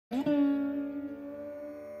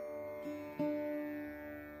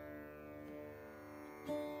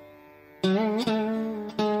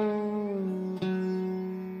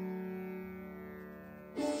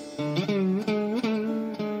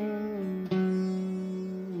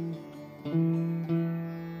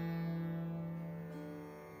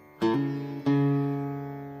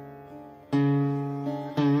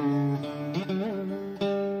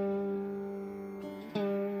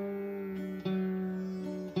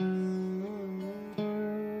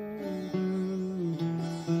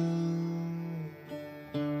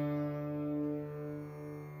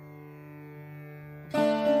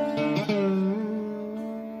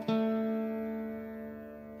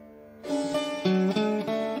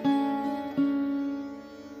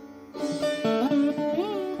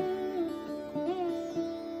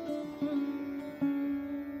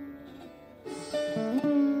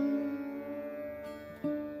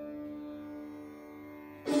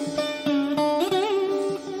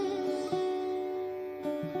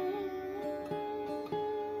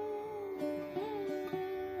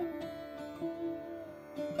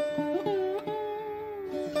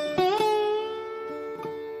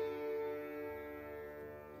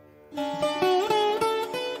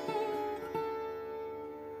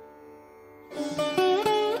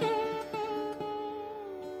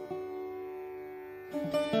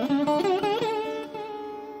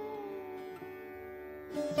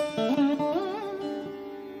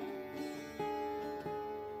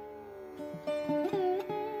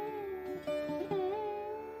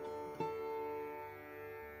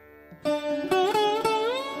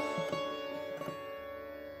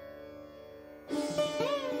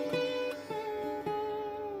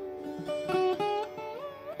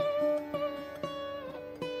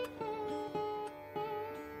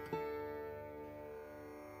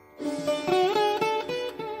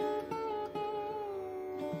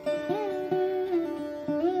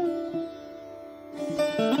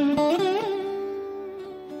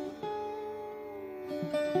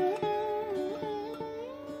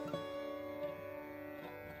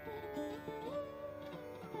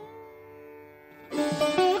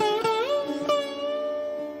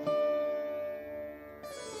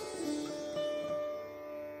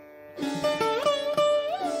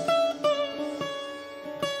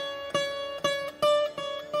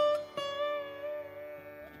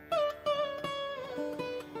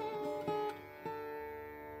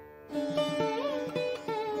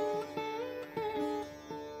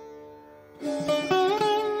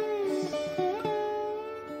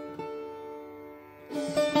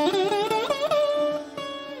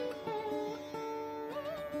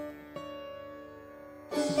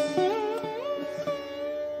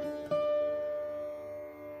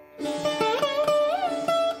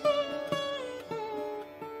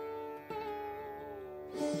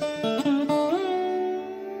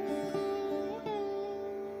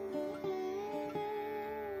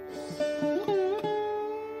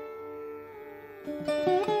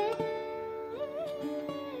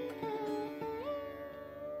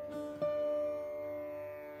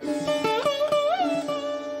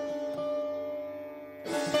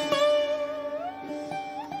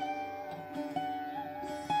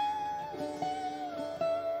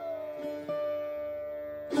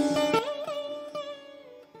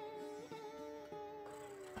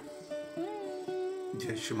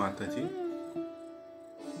Jai Shri Mataji.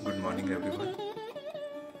 Good morning everyone.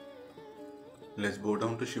 Let's bow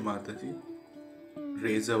down to Shri Mataji,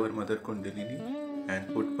 raise our Mother Kundalini and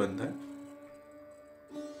put Bandhan.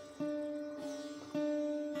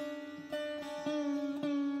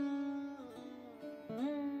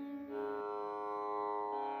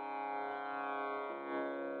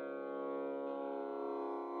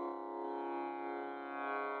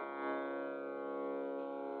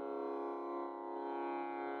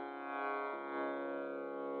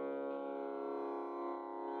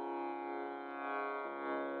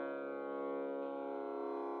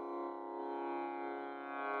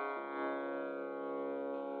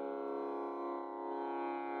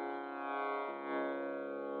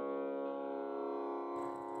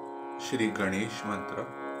 Shri Ganesh Mantra.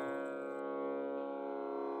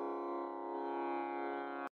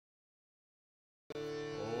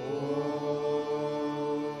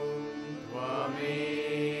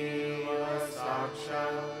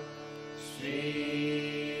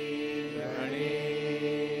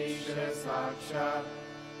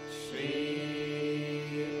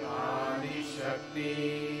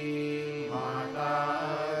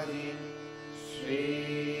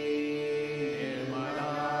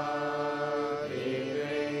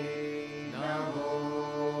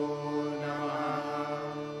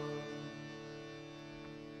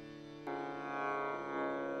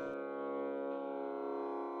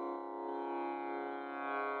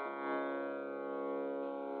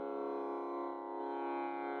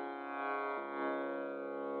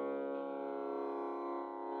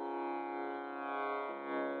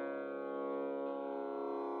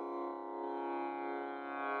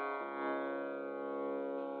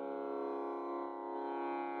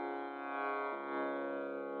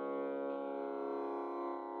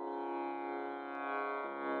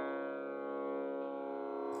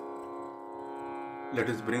 Let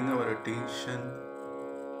us bring our attention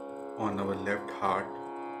on our left heart.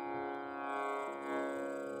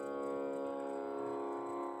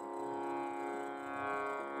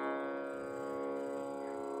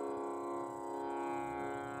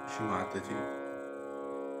 Shri Mataji,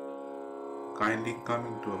 kindly come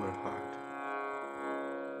into our heart.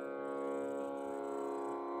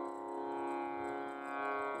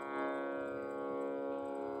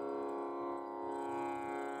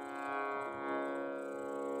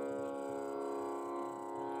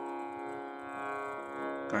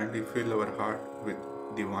 Kindly fill our heart with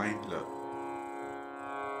divine love.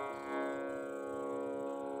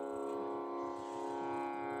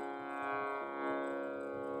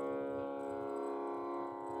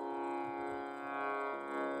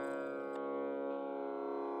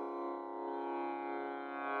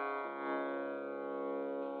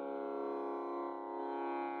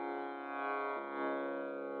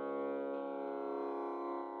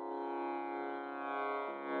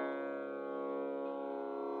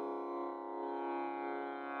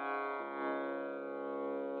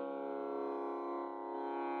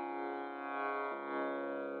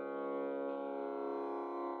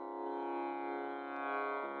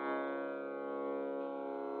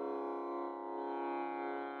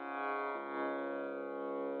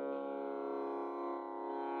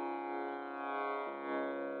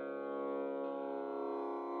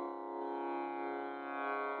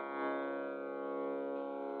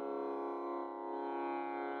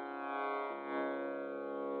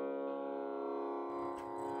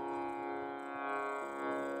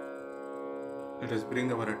 Let us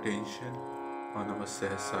bring our attention on our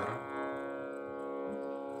Sahasrara.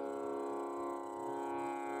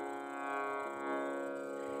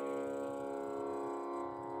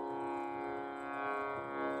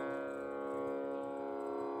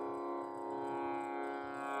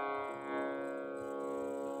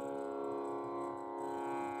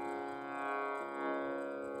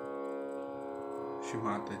 Shri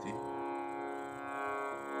Mataji,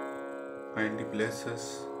 kindly bless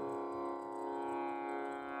us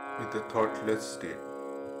with a thoughtless state.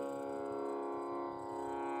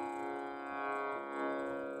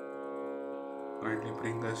 Kindly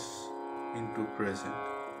bring us into present.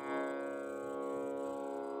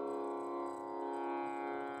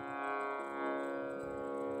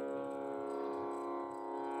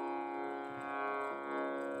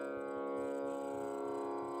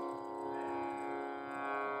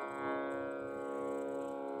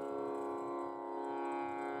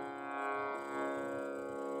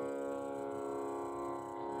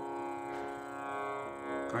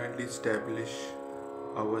 Kindly establish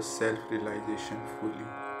our self-realization fully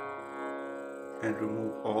and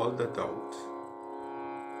remove all the doubts.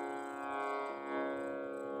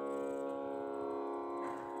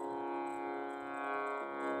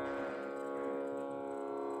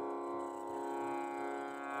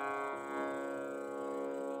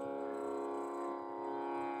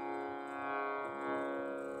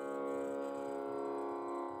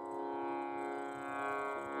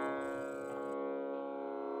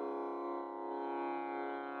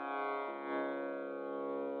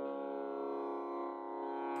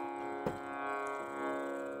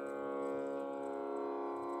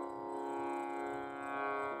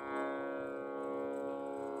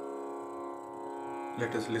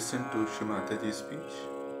 Let us listen to Shri Mataji's speech.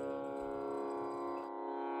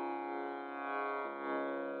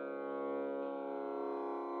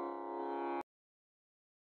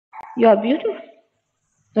 You are beautiful.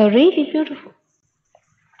 You are really beautiful.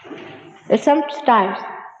 Sometimes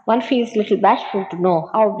one feels a little bashful to know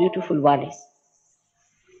how beautiful one is.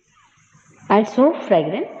 And so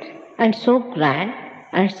fragrant, and so grand,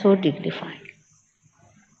 and so dignified.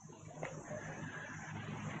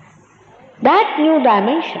 That new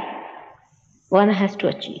dimension one has to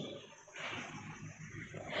achieve.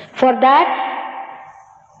 For that,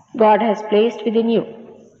 God has placed within you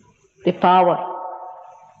the power,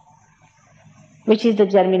 which is the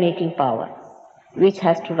germinating power, which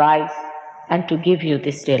has to rise and to give you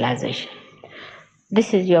this realization.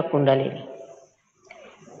 This is your Kundalini.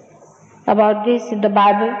 About this in the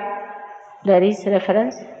Bible, there is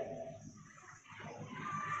reference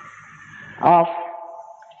of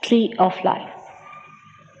tree of life.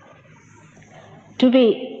 To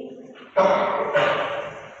be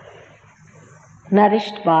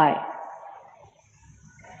nourished by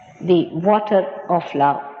the water of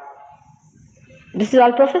love. This is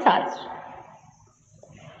all prophesied.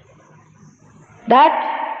 That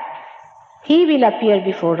He will appear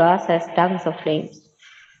before us as tongues of flames.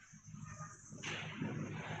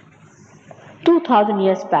 2000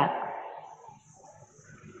 years back,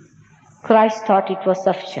 Christ thought it was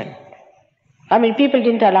sufficient. People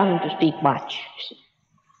didn't allow Him to speak much.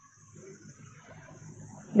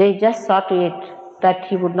 They just saw to it that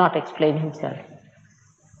He would not explain Himself.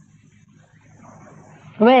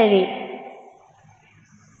 Very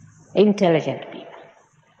intelligent people.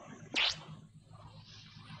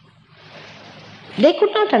 They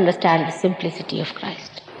could not understand the simplicity of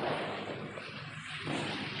Christ.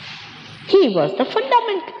 He was the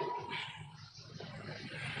fundamental.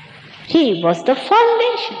 He was the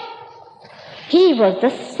foundation. He was the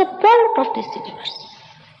support of this universe.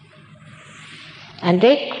 And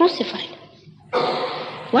they crucified Him.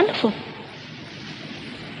 Wonderful.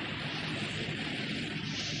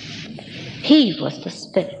 He was the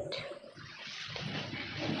Spirit.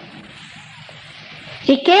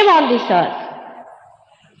 He came on this earth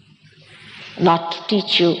not to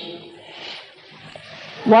teach you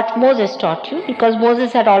what Moses taught you, because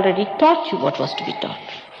Moses had already taught you what was to be taught.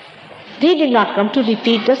 He did not come to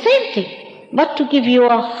repeat the same thing, but to give you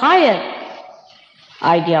a higher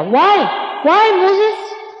idea. Why? Why Moses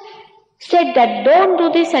said that don't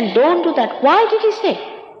do this and don't do that? Why did he say?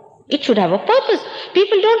 It should have a purpose.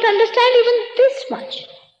 People don't understand even this much.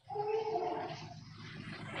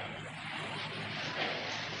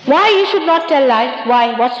 Why you should not tell lies?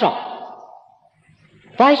 Why? What's wrong?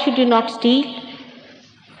 Why should you not steal?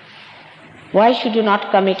 Why should you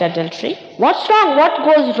not commit adultery? What's wrong? What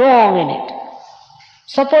goes wrong in it?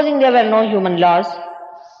 Supposing there were no human laws,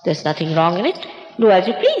 there's nothing wrong in it. Do as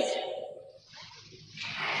you please.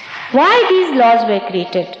 Why these laws were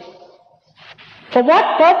created? For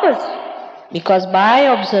what purpose? Because by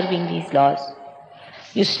observing these laws,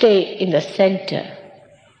 you stay in the center.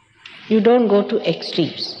 You don't go to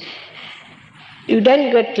extremes. You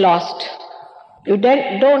don't get lost. You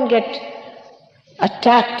don't get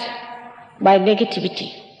attacked by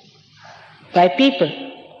negativity, by people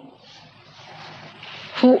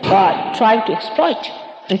who are trying to exploit you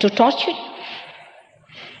and to torture you,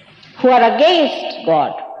 who are against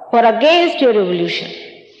God, who are against your evolution.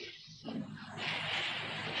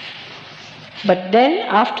 But then,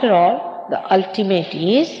 after all, the ultimate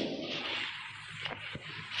is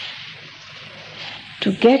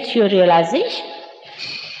to get your realization,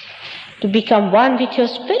 to become one with your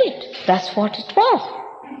spirit. That's what it was.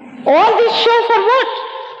 All this show for what?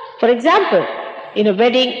 For example, in a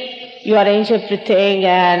wedding, you arrange everything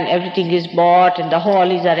and everything is bought and the hall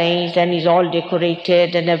is arranged and is all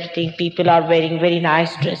decorated and everything. People are wearing very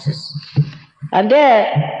nice dresses. And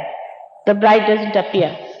there, the bride doesn't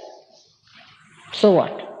appear. So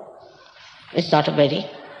what? It's not a wedding.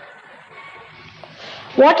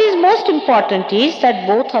 What is most important is that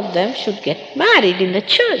both of them should get married in the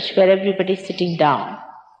church where everybody is sitting down,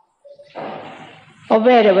 or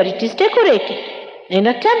wherever it is decorated, in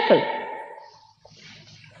a temple.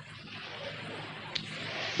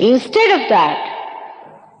 Instead of that,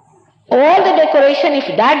 all the decoration,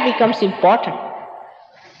 if that becomes important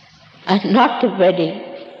and not the wedding,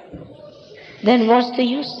 then what's the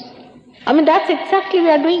use? I mean, that's exactly what we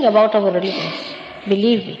are doing about our religions,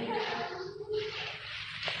 believe me.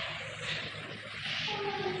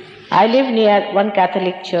 I live near one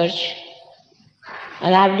Catholic church,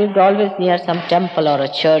 and I have lived always near some temple or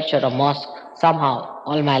a church or a mosque, somehow,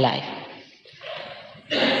 all my life.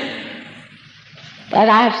 And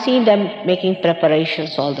I have seen them making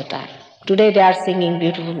preparations all the time. Today they are singing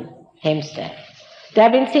beautiful hymns there. They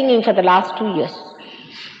have been singing for the last 2 years.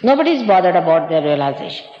 Nobody is bothered about their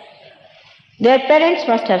realization. Their parents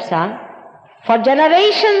must have sung. For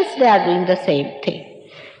generations they are doing the same thing.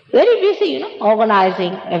 Very busy,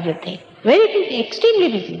 organizing everything. Very busy,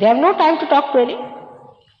 extremely busy. They have no time to talk to anyone.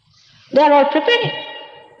 They are all preparing.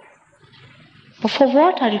 But for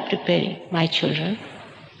what are you preparing, my children?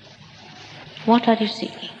 What are you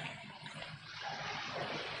seeking?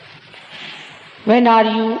 When are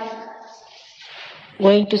you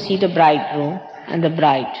going to see the bridegroom and the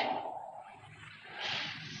bride?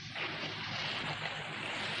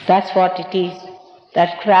 That's what it is,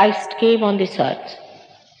 that Christ came on this earth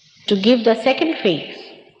to give the second phase,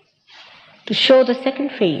 to show the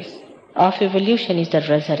second phase of evolution is the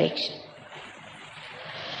resurrection.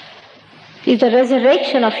 Is the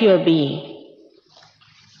resurrection of your being.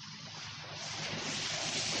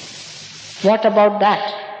 What about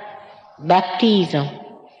that? Baptism.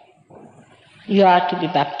 You are to be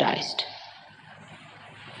baptized.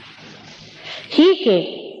 He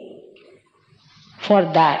came for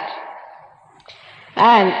that.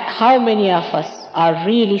 And how many of us are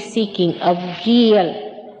really seeking a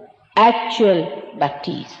real, actual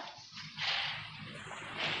baptism?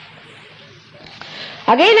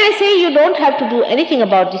 Again I say, you don't have to do anything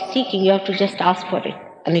about this seeking, you have to just ask for it,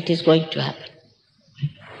 and it is going to happen.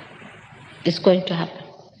 It's going to happen.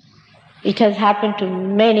 It has happened to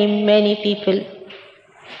many, many people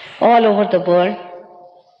all over the world.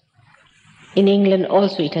 In England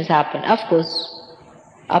also it has happened. Of course,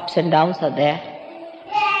 ups and downs are there.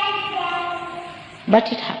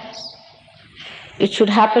 But it happens. It should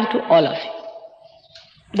happen to all of you.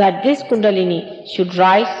 That this Kundalini should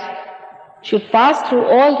rise, should pass through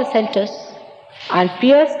all the centers and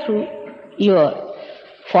pierce through your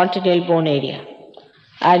fontanelle bone area.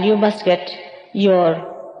 And you must get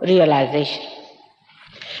your realization.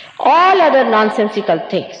 All other nonsensical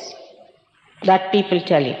things that people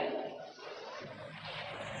tell you,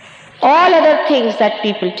 all other things that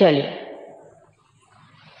people tell you,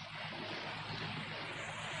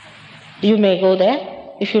 you may go there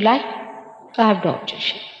if you like. I have no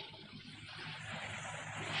objection.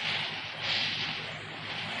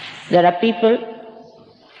 There are people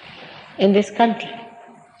in this country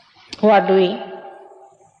who are doing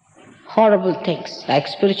horrible things like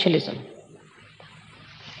spiritualism.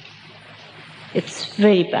 It's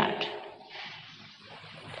very bad.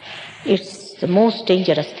 It's the most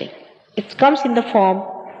dangerous thing. It comes in the form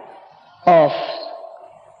of,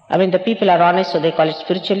 the people are honest, so they call it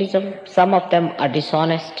spiritualism. Some of them are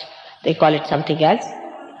dishonest, they call it something else.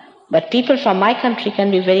 But people from my country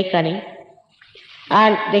can be very cunning,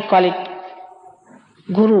 and they call it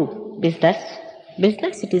guru business.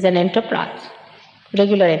 Business, it is an enterprise,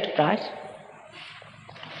 regular enterprise.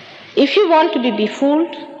 If you want to be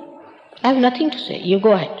befooled, I have nothing to say. You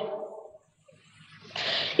go ahead.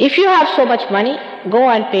 If you have so much money, go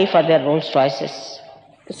and pay for their Rolls Royces.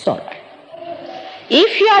 It's all right.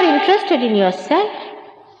 If you are interested in yourself,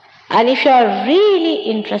 and if you are really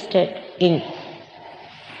interested in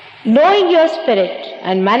knowing your spirit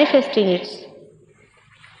and manifesting its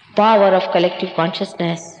power of collective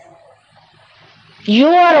consciousness,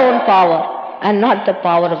 your own power and not the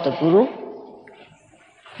power of the Guru,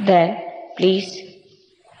 then please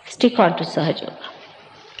stick on to Sahaja Yoga.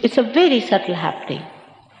 It's a very subtle happening.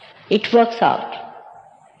 It works out.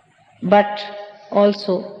 But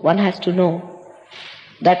also one has to know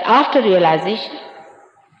that after realization,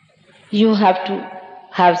 you have to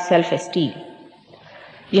have self-esteem.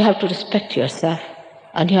 You have to respect yourself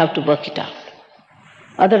and you have to work it out.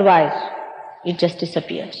 Otherwise, it just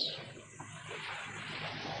disappears.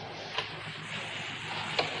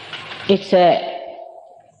 It's a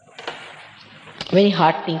very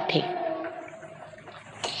heartening thing.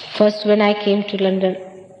 First, when I came to London,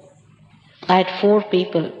 I had 4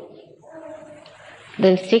 people,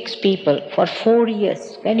 then 6 people for 4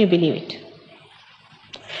 years. Can you believe it?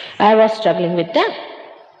 I was struggling with them.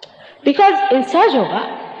 Because in Sahaja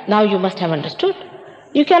Yoga, now you must have understood,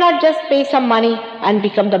 you cannot just pay some money and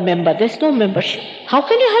become the member. There's no membership. How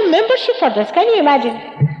can you have membership for this? Can you imagine?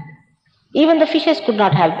 Even the fishes could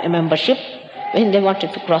not have a membership when they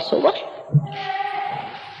wanted to cross over.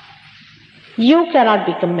 You cannot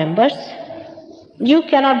become members. You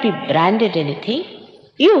cannot be branded anything.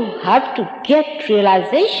 You have to get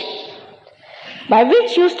realization by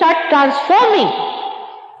which you start transforming.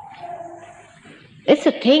 It's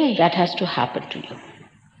a thing that has to happen to you.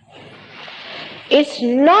 It's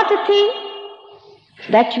not a thing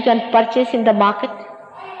that you can purchase in the market.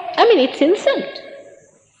 I mean, it's insult.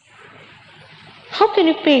 How can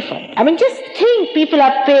you pay for it? I mean, just think, people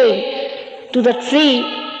are paying to the tree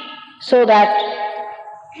so that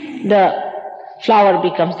the flower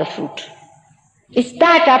becomes the fruit. It's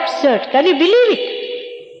that absurd. Can you believe it?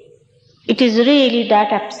 It is really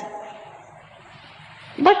that absurd.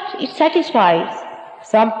 But it satisfies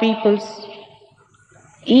some people's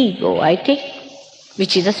ego, I think,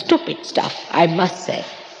 which is a stupid stuff, I must say.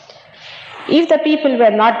 If the people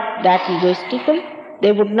were not that egoistical,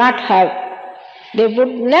 they would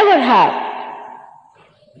never have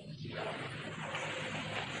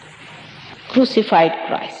crucified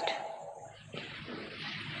Christ.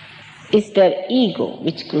 It's their ego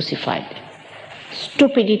which crucified them.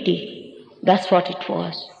 Stupidity, that's what it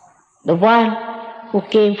was. The one who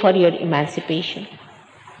came for your emancipation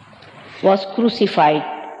was crucified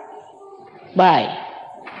by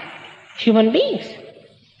human beings.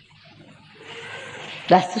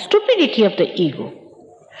 That's the stupidity of the ego.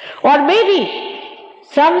 Or maybe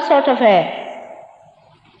some sort of a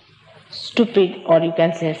stupid, or you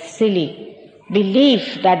can say silly,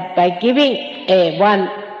 belief that by giving a one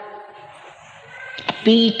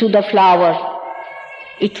pea to the flower,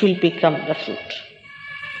 it will become the fruit.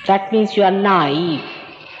 That means you are naive.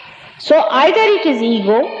 So either it is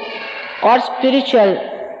ego or spiritual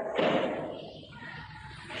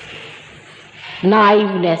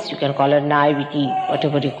naiveness, you can call it naivety,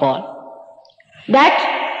 whatever you call,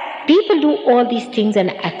 that people do all these things and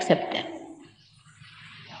accept them.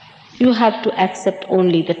 You have to accept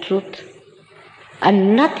only the truth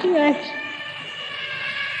and nothing else.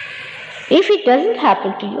 If it doesn't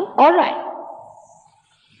happen to you, all right.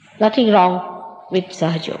 Nothing wrong with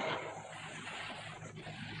Sahaja Yoga.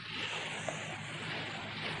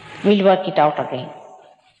 We'll work it out again.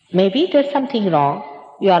 Maybe there's something wrong.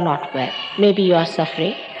 You are not well. Maybe you are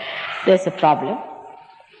suffering. There's a problem.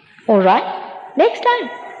 All right. Next time.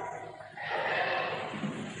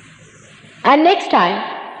 And next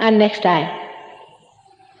time. And next time.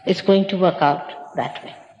 It's going to work out that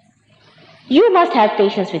way. You must have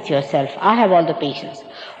patience with yourself. I have all the patience.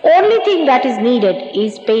 Only thing that is needed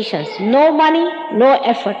is patience. No money, no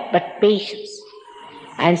effort, but patience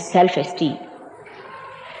and self-esteem.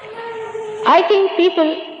 I think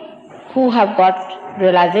people who have got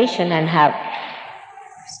realization and have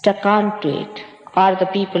stuck on to it are the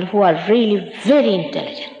people who are really very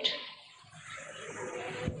intelligent.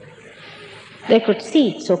 They could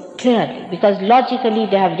see it so clearly because logically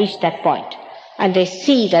they have reached that point and they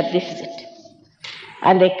see that this is it.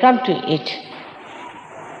 And they come to it,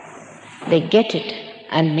 they get it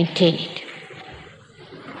and maintain it.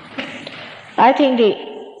 I think the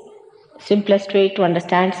simplest way to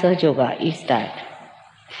understand Sahaja Yoga is that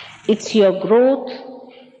it's your growth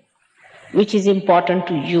which is important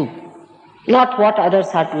to you, not what others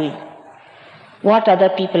are doing, what other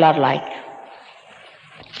people are like.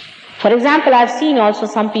 For example, I've seen also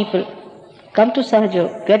some people come to Sahaja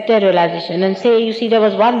Yoga, get their realization and say, you see, there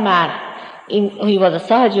was one man he was a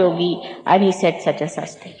Sahaj Yogi and he said such and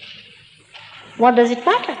such thing. What does it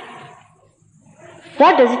matter?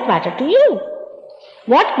 What does it matter to you?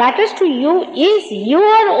 What matters to you is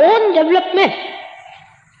your own development.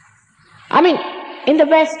 I mean, in the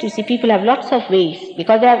West, you see, people have lots of ways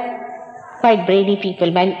because they are quite brainy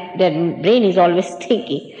people. Their brain is always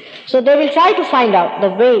thinking. So they will try to find out the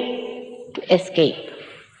way to escape.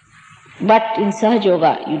 But in Sahaj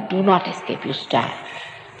Yoga, you do not escape, you stand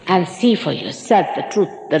and see for yourself the truth,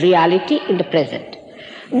 the reality in the present.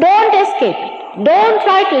 Don't escape it. Don't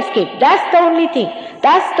try to escape. That's the only thing.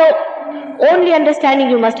 That's the only understanding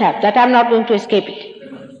you must have, that I'm not going to escape it.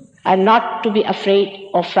 I'm not to be afraid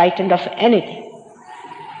or frightened of anything.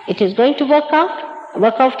 It is going to work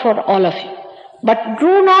out for all of you. But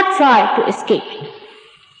do not try to escape it.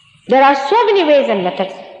 There are so many ways and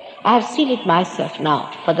methods. I have seen it myself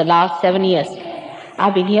now for the last 7 years.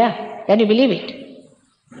 I've been here. Can you believe it?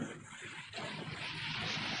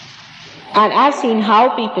 And I've seen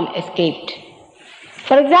how people escaped.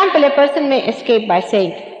 For example, a person may escape by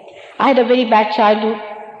saying, I had a very bad childhood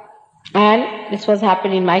and this was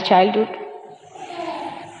happening in my childhood.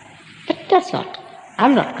 But that's not,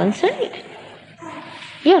 I'm not concerned with it.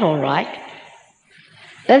 You're all right.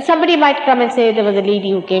 Then somebody might come and say, there was a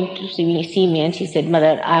lady who came to see me and she said,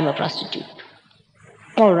 Mother, I'm a prostitute.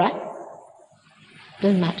 All right.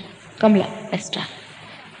 Doesn't matter. Come here, let's try.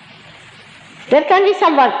 There can be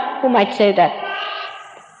someone who might say that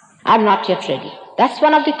I'm not yet ready. That's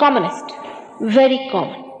one of the commonest. Very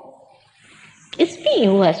common. It's me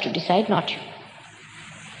who has to decide, not you.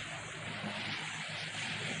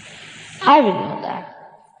 I will know that.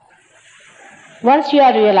 Once you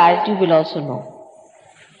are realized, you will also know.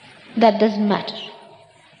 That doesn't matter.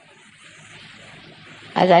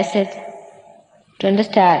 As I said, to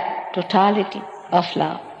understand totality of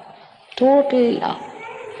love, total love,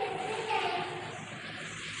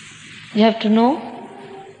 you have to know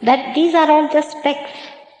that these are all just specks.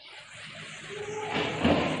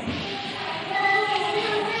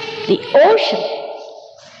 The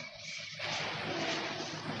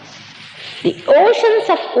oceans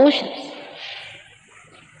of oceans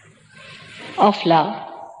of love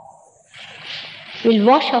will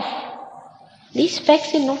wash off these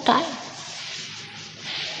specks in no time.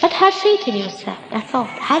 But have faith in yourself, that's all.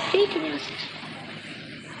 Have faith in yourself.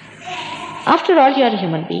 After all, you are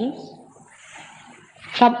human beings.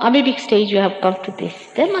 From amoebic stage you have come to this.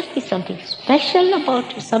 There must be something special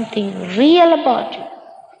about you, something real about you.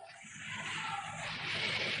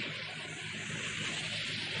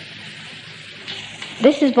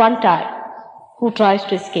 This is one type who tries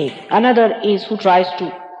to escape. Another is who tries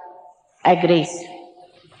to aggress.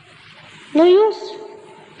 No use.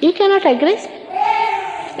 You cannot aggress.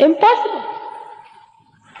 Impossible.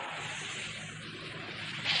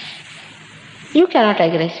 You cannot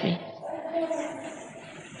aggress me.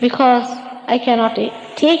 Because I cannot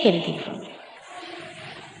take anything from you.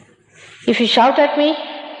 If you shout at me,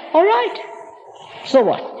 all right. So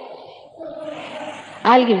what?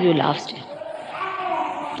 I'll give you love still.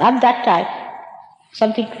 I'm that type.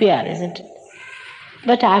 Something queer, isn't it?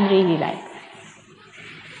 But I'm really like that.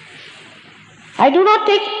 I do not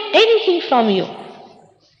take anything from you.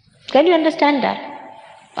 Can you understand that?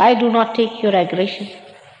 I do not take your aggression.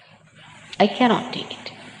 I cannot take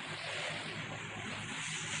it.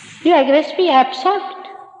 You aggress me, I absorb it.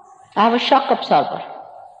 I have a shock absorber.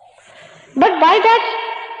 But by that,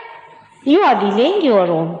 you are delaying your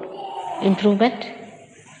own improvement.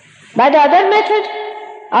 By the other method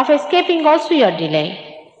of escaping also you are delaying.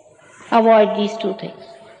 Avoid these two things.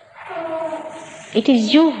 It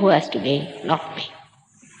is you who has to gain, not me.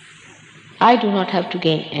 I do not have to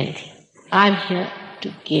gain anything. I am here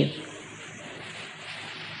to give.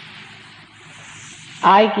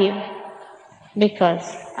 I give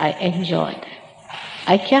because I enjoy that.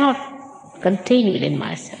 I cannot contain within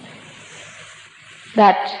myself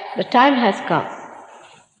that the time has come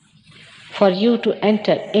for you to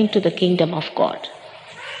enter into the kingdom of God.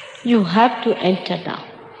 You have to enter now.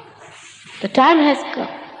 The time has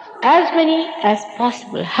come. As many as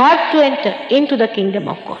possible have to enter into the kingdom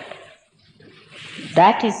of God.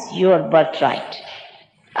 That is your birthright.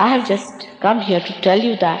 I have just come here to tell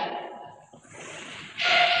you that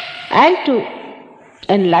and to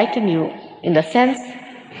enlighten you in the sense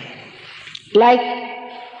like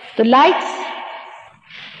the lights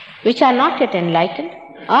which are not yet enlightened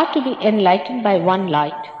are to be enlightened by one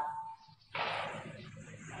light.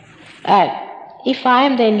 And if I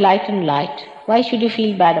am the enlightened light, why should you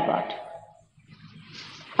feel bad about it?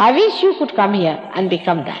 I wish you could come here and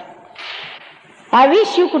become that. I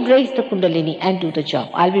wish you could raise the Kundalini and do the job.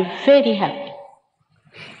 I'll be very happy.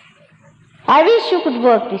 I wish you could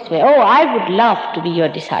work this way. Oh, I would love to be your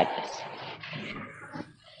disciples.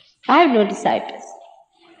 I have no disciples.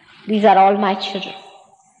 These are all my children.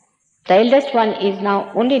 The eldest one is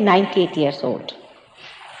now only 98 years old.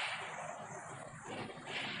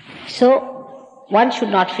 So, one should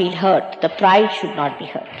not feel hurt. The pride should not be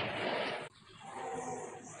hurt.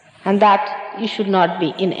 And that you should not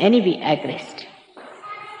be in any way aggressed.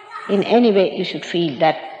 In any way you should feel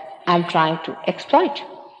that I'm trying to exploit you.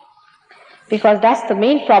 Because that's the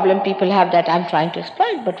main problem people have, that I'm trying to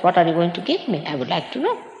exploit, but what are you going to give me? I would like to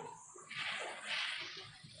know.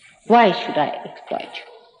 Why should I exploit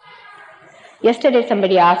you? Yesterday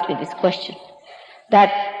somebody asked me this question,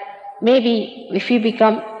 that maybe if we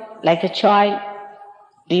become like a child,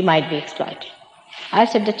 we might be exploited. I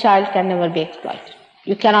said the child can never be exploited.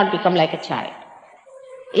 You cannot become like a child.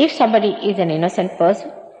 If somebody is an innocent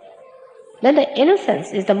person, then the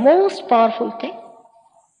innocence is the most powerful thing.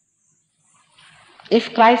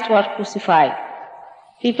 If Christ was crucified,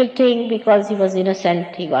 people think because he was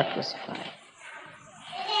innocent, he got crucified.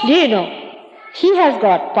 Do you know, he has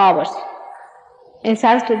got powers. In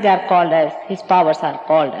Sanskrit they are called as, his powers are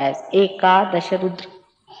called as Eka Dasharudra.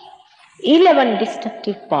 11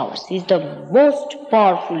 destructive powers. He is the most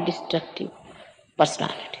powerful destructive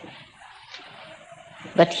personality.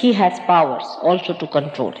 But he has powers also to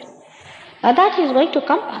control it. Now that he is going to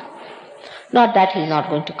come back. Not that he is not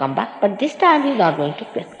going to come back, but this time he is not going to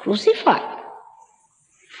get crucified.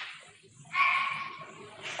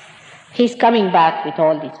 He is coming back with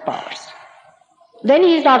all these powers. Then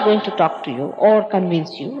he is not going to talk to you or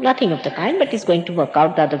convince you, nothing of the kind, but he is going to work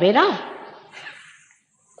out the other way around.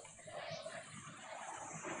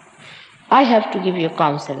 I have to give you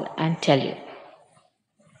counsel and tell you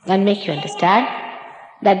and make you understand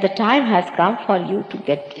that the time has come for you to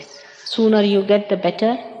get this. Sooner you get, the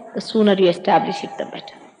better. The sooner you establish it, the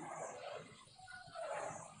better.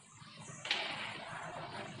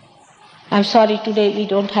 I'm sorry today we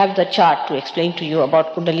don't have the chart to explain to you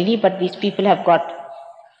about Kundalini, but these people have got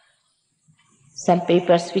some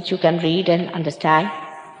papers which you can read and understand.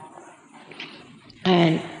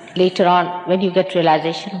 And later on, when you get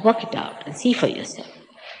realization, work it out and see for yourself.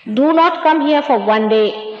 Do not come here for one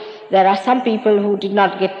day. There are some people who did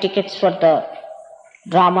not get tickets for the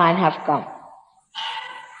drama and have come.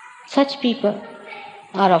 Such people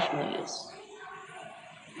are of no use.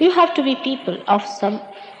 You have to be people of some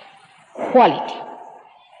quality,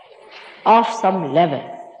 of some level.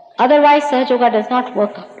 Otherwise, Sahaja Yoga does not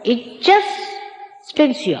work out. It just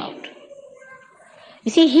spins you out.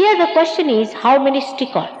 You see, here the question is how many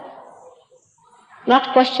stick on.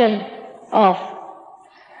 Not question of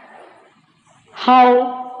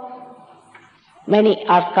how many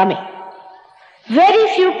are coming.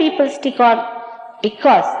 Very few people stick on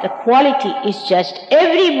because the quality is judged.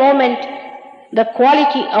 Every moment the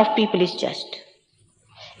quality of people is judged.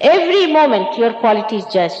 Every moment your quality is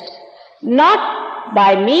judged. Not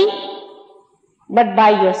by me, but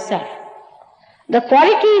by yourself. The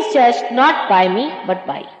quality is judged not by me, but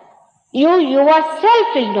by you. You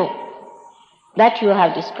yourself will know that you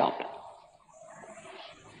have this problem.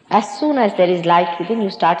 As soon as there is light within, you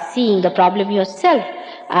start seeing the problem yourself,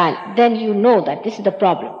 and then you know that this is the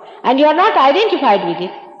problem. And you are not identified with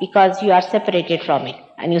it because you are separated from it,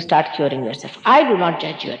 and you start curing yourself. I do not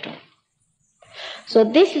judge you at all. So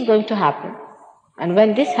this is going to happen, and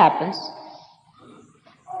when this happens,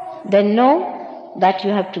 then know that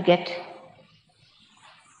you have to get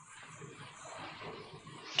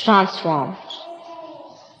transformed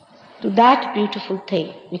to that beautiful thing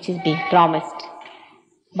which is being promised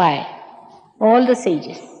by all the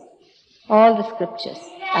sages, all the scriptures,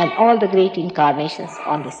 and all the great incarnations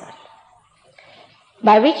on this earth,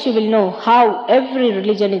 by which you will know how every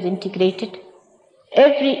religion is integrated,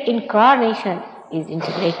 every incarnation is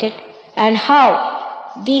integrated, and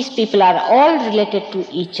how these people are all related to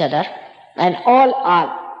each other, and all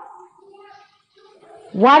are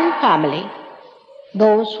one family,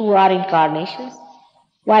 those who are incarnations,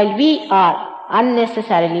 while we are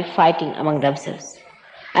unnecessarily fighting among themselves,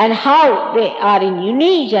 and how they are in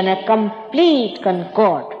unity and a complete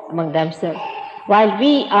concord among themselves, while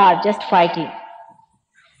we are just fighting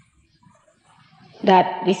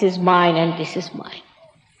that this is mine and this is mine.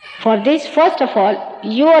 For this, first of all,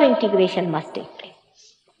 your integration must take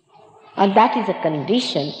place. And that is a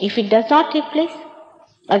condition. If it does not take place,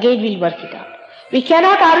 again we'll work it out. We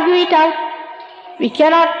cannot argue it out. We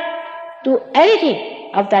cannot do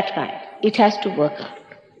anything of that kind. It has to work out.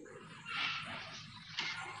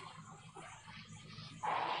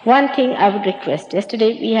 One thing I would request.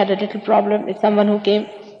 Yesterday we had a little problem with someone who came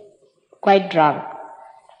quite drunk.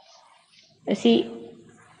 You see,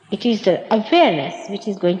 It is the awareness which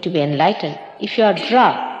is going to be enlightened. If you are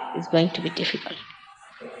drunk, it's going to be difficult.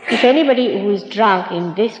 If anybody who is drunk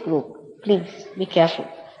in this group, please be careful.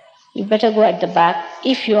 You better go at the back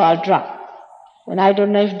if you are drunk. And I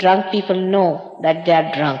don't know if drunk people know that they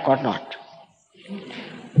are drunk or not.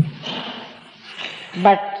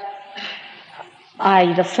 But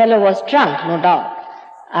the fellow was drunk, no doubt.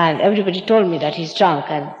 And everybody told me that he's drunk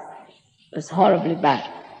and it was horribly bad.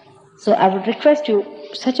 So I would request you,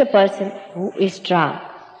 such a person who is drunk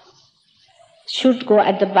should go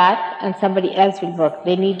at the back and somebody else will work.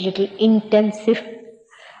 They need little intensive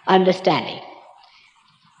understanding.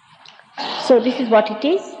 So this is what it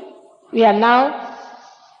is. We are now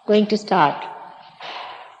going to start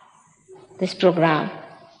this program.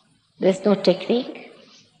 There's no technique,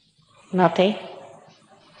 nothing.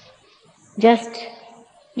 Just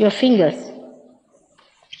your fingers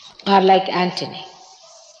are like antennae.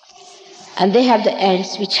 And they have the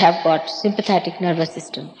ends which have got sympathetic nervous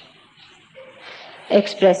system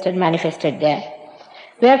expressed and manifested there.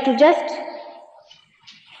 We have to just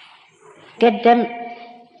get them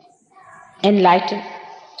enlightened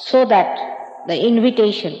so that the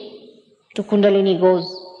invitation to Kundalini goes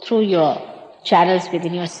through your channels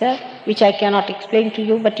within yourself, which I cannot explain to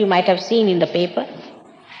you, but you might have seen in the paper,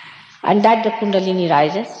 and that the Kundalini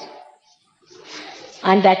rises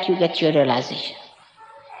and that you get your realization.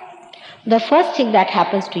 The first thing that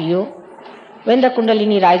happens to you when the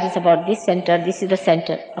Kundalini rises about this center, this is the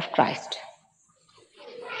center of Christ.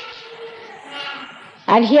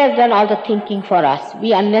 And He has done all the thinking for us.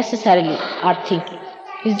 We unnecessarily are thinking.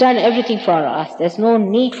 He's done everything for us. There's no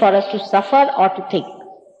need for us to suffer or to think.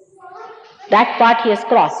 That part He has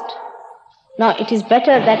crossed. Now it is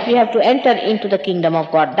better that we have to enter into the kingdom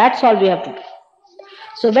of God. That's all we have to do.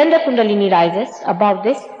 So when the Kundalini rises above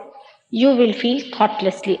this, you will feel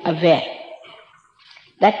thoughtlessly aware.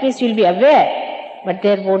 That means you will be aware, but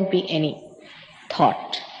there won't be any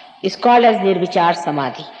thought. It's called as Nirvichar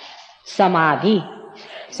Samadhi. Samadhi.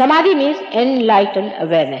 Samadhi means enlightened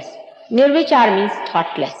awareness. Nirvichar means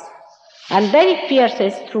thoughtless. And then it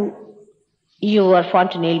pierces through your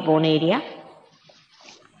fontanelle bone area.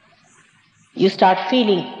 You start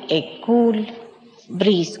feeling a cool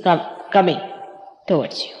breeze coming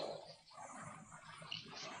towards you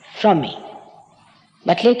from me.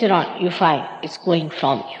 But later on you find it's going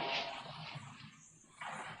from you.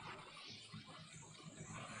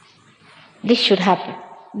 This should happen.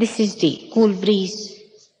 This is the cool breeze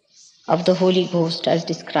of the Holy Ghost as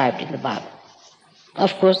described in the Bible.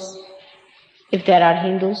 Of course, if there are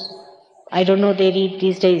Hindus, I don't know, they read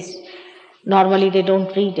these days. Normally they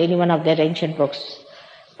don't read any one of their ancient books.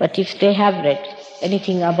 But if they have read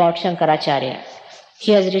anything about Shankaracharya,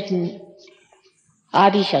 he has written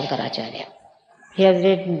Adi Shankaracharya. He has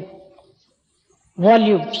written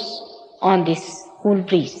volumes on this cool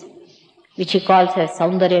breeze, which he calls as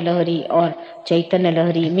Saundarya Lahari or Chaitanya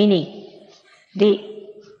Lahari, meaning the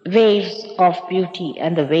waves of beauty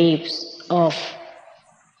and the waves of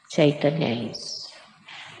Chaitanya is.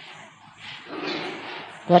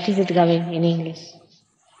 What is it coming in English?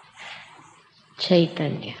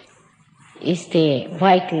 Chaitanya is the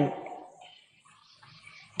vital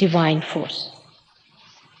divine force.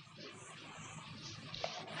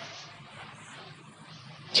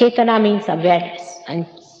 Chaitanya means awareness, and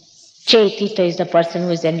Chaitita is the person who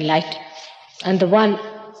is enlightened, and the one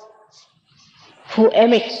who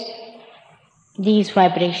emits these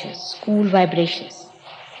vibrations, cool vibrations,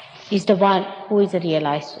 is the one who is a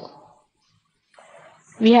realized soul.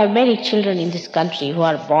 We have many children in this country who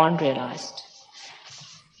are born realized.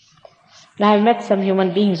 And I have met some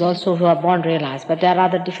human beings also who are born realized, but they are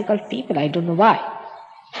rather difficult people. I don't know why.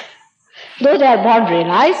 Though they are born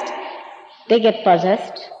realized, they get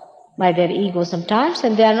possessed by their ego sometimes,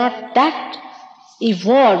 and they are not that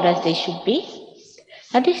evolved as they should be.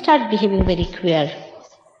 And they start behaving very queer,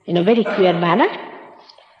 in a very queer manner.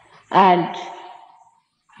 And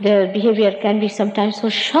their behavior can be sometimes so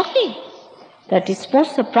shocking that it's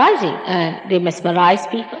most surprising, and they mesmerize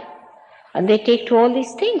people, and they take to all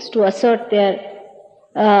these things to assert their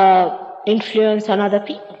influence on other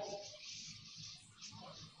people.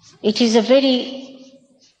 It is a very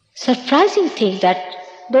surprising thing that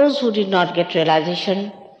those who did not get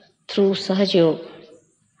realization through Sahaja Yoga,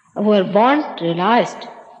 who were born realized,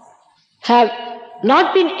 have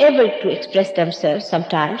not been able to express themselves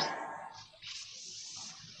sometimes,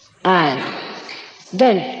 and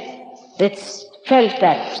then it's felt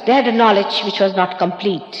that they had a knowledge which was not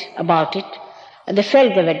complete about it, and they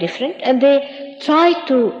felt they were different, and they tried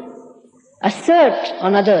to assert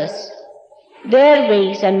on others their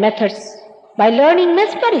ways and methods by learning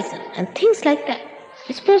mesmerism and things like that.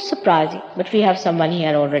 It's most surprising, but we have someone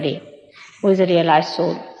here already who is a realized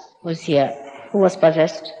soul, who is here, who was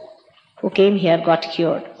possessed, who came here, got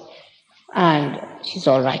cured, and she's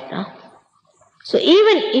all right now. So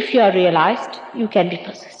even if you are realized, you can be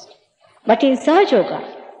possessed. But in Sahaja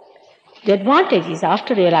Yoga, the advantage is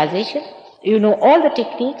after realization, you know all the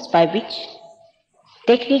techniques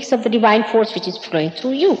of the divine force which is flowing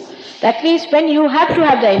through you. That means when you have to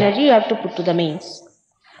have the energy, you have to put to the means.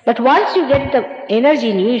 But once you get the energy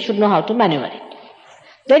in you, you should know how to maneuver it.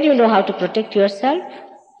 Then you know how to protect yourself,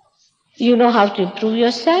 you know how to improve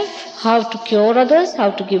yourself, how to cure others,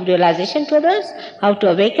 how to give realization to others, how to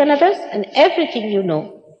awaken others, and everything you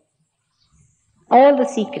know. All the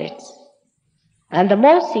secrets. And the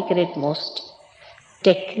most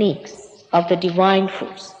techniques of the divine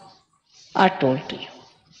force are told to you.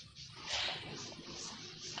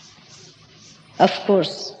 Of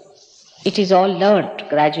course, it is all learnt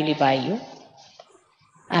gradually by you,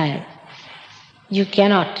 and you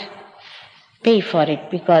cannot pay for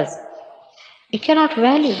it because you cannot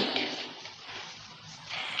value it.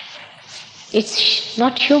 It's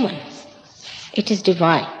not human, it is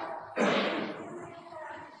divine.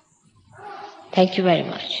 Thank you very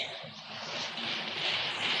much.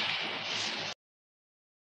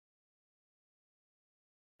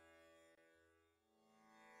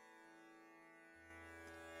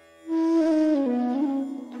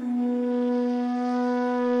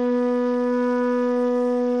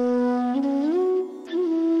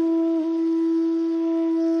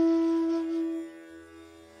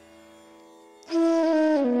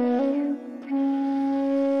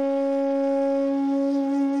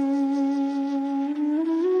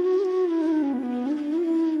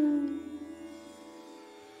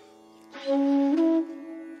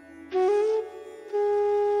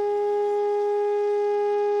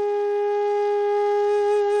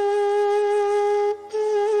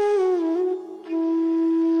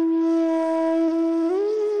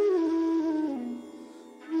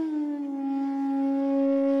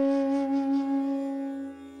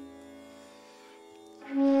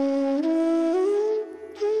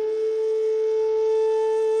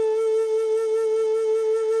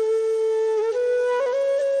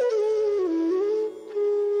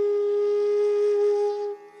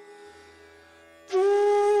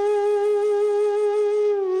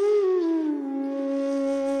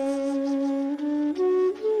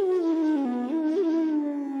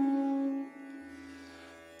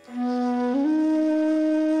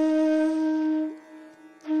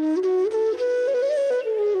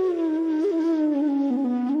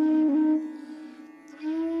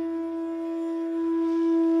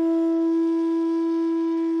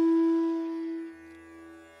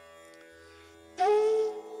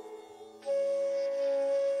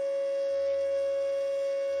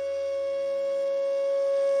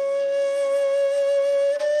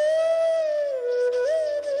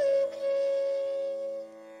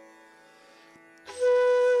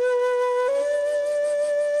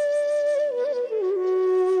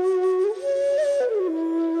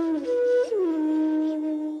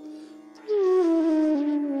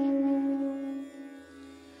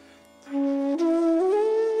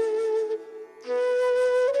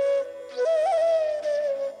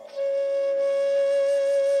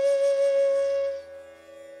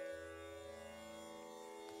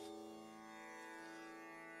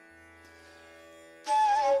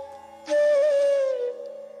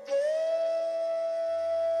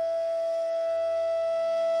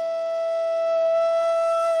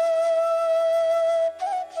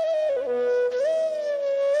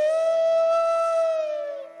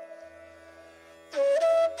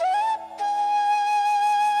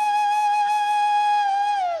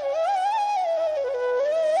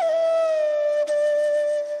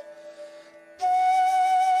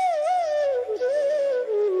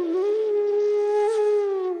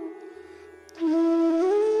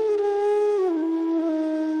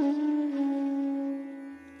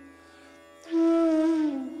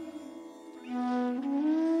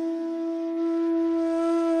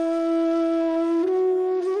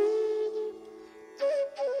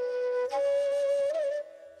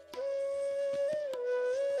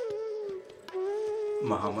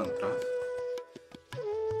 Mahamantra.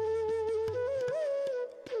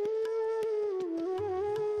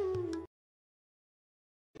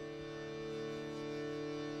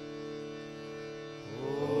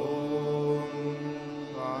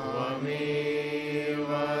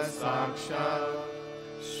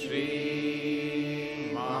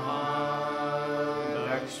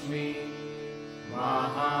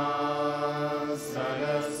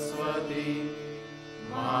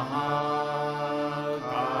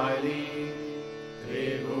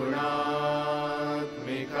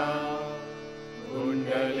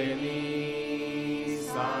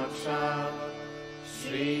 साक्षात्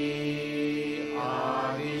श्री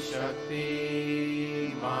आदिशक्ति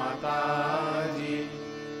माताजी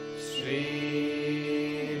श्री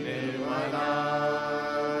निर्मला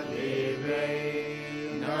देव्यै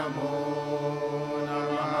नमो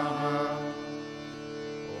नमः।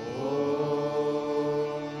 ॐ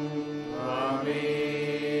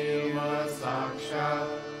त्वमेव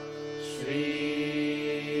साक्षात् श्री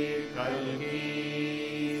कल्की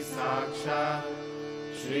साक्षात्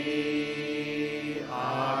श्री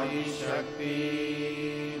आदिशक्ति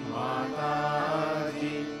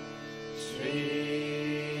माताजी श्री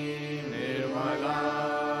निर्मला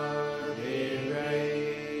देव्यै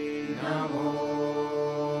नमो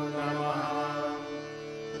नमः।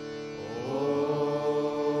 ॐ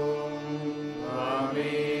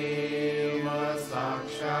त्वमेव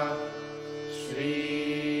साक्षात् श्री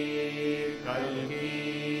कल्की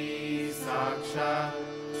साक्षात्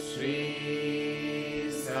श्री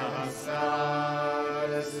सहस्रार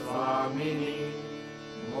स्वामिनी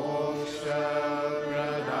मोक्षप्रदायिनी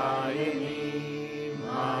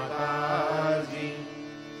माताजी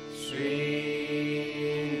श्री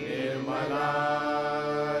निर्मला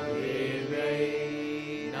देव्यै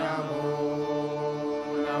नमो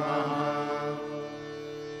नमः।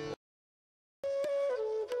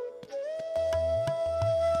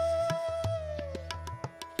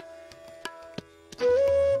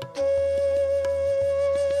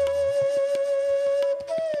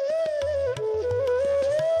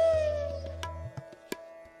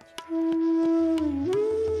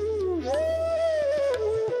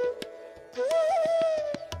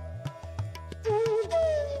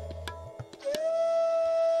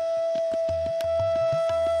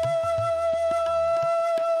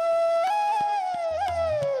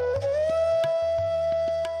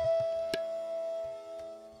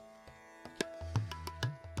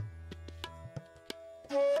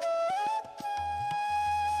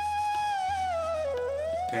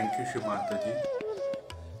 Thank you, Shri Mataji,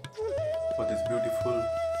 for this beautiful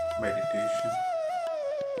meditation.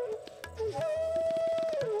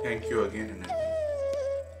 Thank you again and again.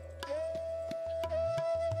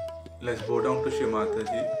 Let's bow down to Shri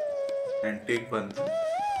Mataji and take Bandhan.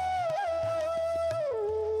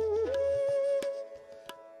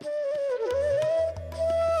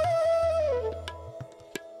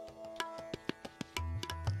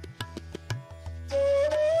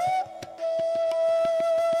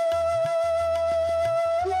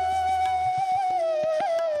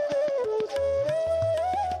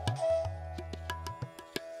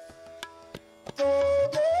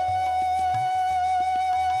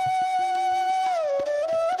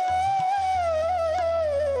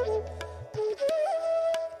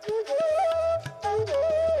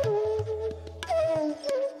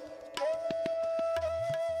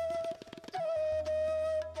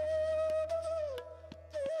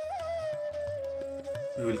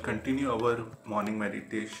 We will continue our morning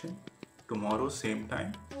meditation tomorrow, same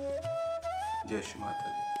time. Jai Shri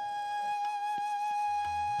Mataji.